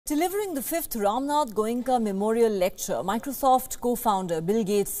Delivering the 5th Ramnath Goenka Memorial Lecture, Microsoft co-founder Bill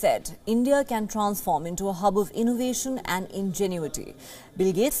Gates said India can transform into a hub of innovation and ingenuity.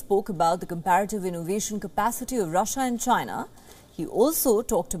 Bill Gates spoke about the comparative innovation capacity of Russia and China. He also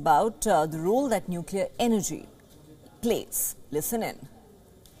talked about the role that nuclear energy plays. Listen in.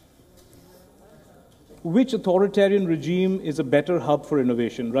 Which authoritarian regime is a better hub for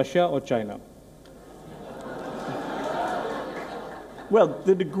innovation, Russia or China? Well,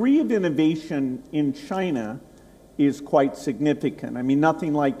 the degree of innovation in China is quite significant. I mean,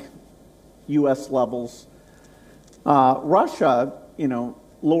 nothing like U.S. levels. Russia,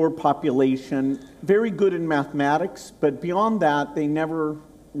 lower population, very good in mathematics, but beyond that, they never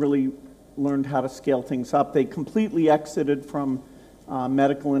really learned how to scale things up. They completely exited from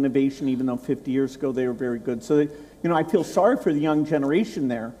medical innovation, even though 50 years ago they were very good. So, I feel sorry for the young generation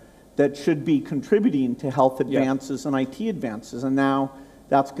there that should be contributing to health advances and IT advances, and now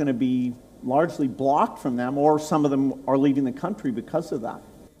that's going to be largely blocked from them, or some of them are leaving the country because of that.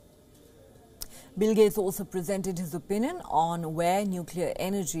 Bill Gates also presented his opinion on where nuclear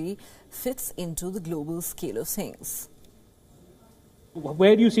energy fits into the global scale of things.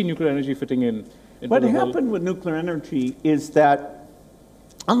 Where do you see nuclear energy fitting in? What happened with nuclear energy is that,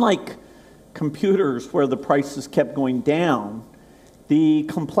 unlike computers where the prices kept going down, the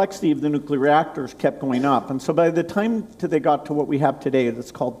complexity of the nuclear reactors kept going up. And so by the time they got to what we have today,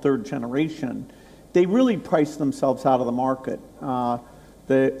 that's called third generation, they really priced themselves out of the market.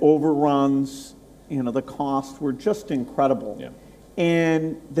 The overruns, the costs were just incredible. Yeah.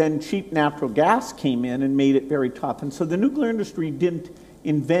 And then cheap natural gas came in and made it very tough. And so the nuclear industry didn't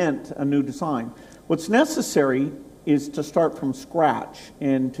invent a new design. What's necessary is to start from scratch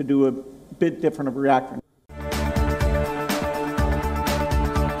and to do a bit different of a reactor.